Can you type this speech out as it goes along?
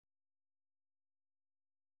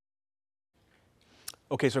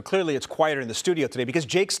Okay, so clearly it's quieter in the studio today because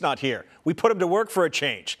Jake's not here. We put him to work for a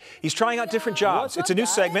change. He's trying out different jobs. It's a new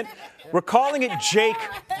segment. We're calling it Jake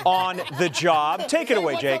on the Job. Take it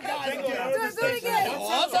away, Jake.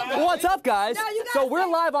 What's up, guys? So we're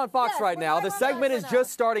live on Fox right now. The segment is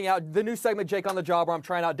just starting out. The new segment, Jake on the Job, where I'm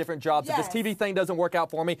trying out different jobs. If this TV thing doesn't work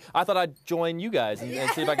out for me, I thought I'd join you guys and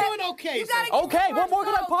see if I can. Okay, okay, what more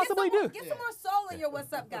can I possibly do? Get some more soul in your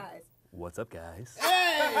What's Up, guys. What's up, guys? Hey!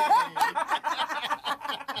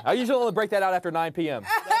 I usually only break that out after 9 p.m. Wow.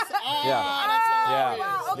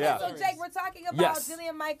 Okay, so Jake, we're talking about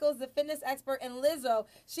Jillian Michaels, the fitness expert, and Lizzo.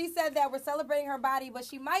 She said that we're celebrating her body, but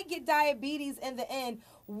she might get diabetes in the end.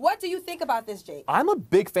 What do you think about this, Jake? I'm a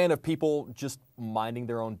big fan of people just minding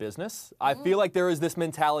their own business. I feel like there is this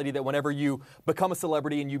mentality that whenever you become a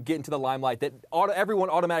celebrity and you get into the limelight, that everyone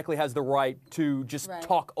automatically has the right to just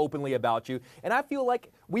talk openly about you. And I feel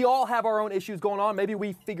like we all have our own issues going on. Maybe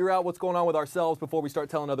we figure out what's going on with ourselves before we start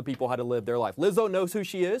telling other people how to live their life. Lizzo knows who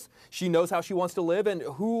she is. She knows how she wants to live. And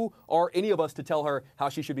who are any of us to tell her how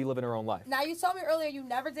she should be living her own life? Now, you told me earlier you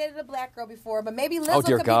never dated a black girl before, but maybe Lizzo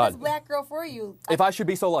could be this black girl for you. If I should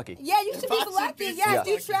be so lucky. Yeah, you should be so lucky. Yes,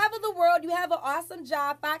 you travel the world. You have an awesome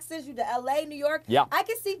job. Fox sends you to L.A., New York. Yeah. I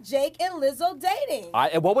can see Jake and Lizzo dating.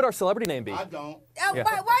 And what would our celebrity name be? I don't. Why not,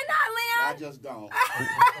 Leon? I just don't.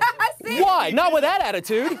 Why? Not with that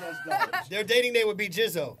attitude. Their dating name would be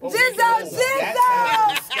Jizzo.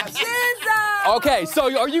 Jizzo! Okay, so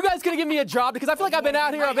are you guys going to give me a job? Because I feel like I've been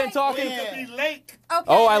out here, I've been talking. Be late. Okay,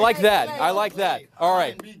 oh, I like that. I like that. All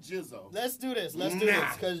right. Be Jizzo. Let's do this. Let's do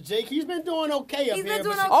this. Because Jake, he's been doing okay up here. He's been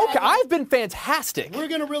doing okay. Okay, I've been fantastic. We're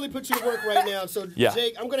going to really put you to work right now. So,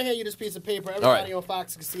 Jake, I'm going to hand you this piece of paper. Everybody on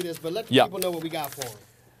Fox can see this, but let the people know what we got for them.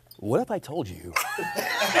 What if I told you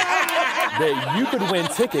that you could win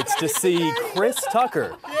tickets to see Chris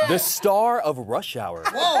Tucker, the star of Rush Hour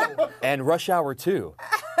and Rush Hour 2?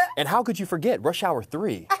 And how could you forget Rush Hour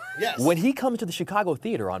 3? Yes. When he comes to the Chicago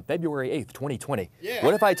Theater on February 8th, 2020,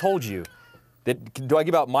 what if I told you that, do I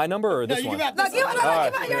give out my number or this one? Give out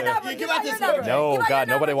your number. Give out this number. No, God,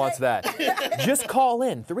 nobody wants that. Just call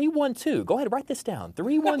in, 312. Go ahead, write this down,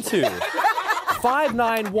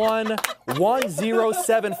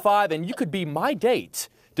 312-591-1075, and you could be my date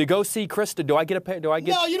to go see Krista. Do I get a pair? Do I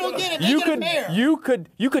get? No, you don't get it.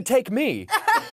 You could take me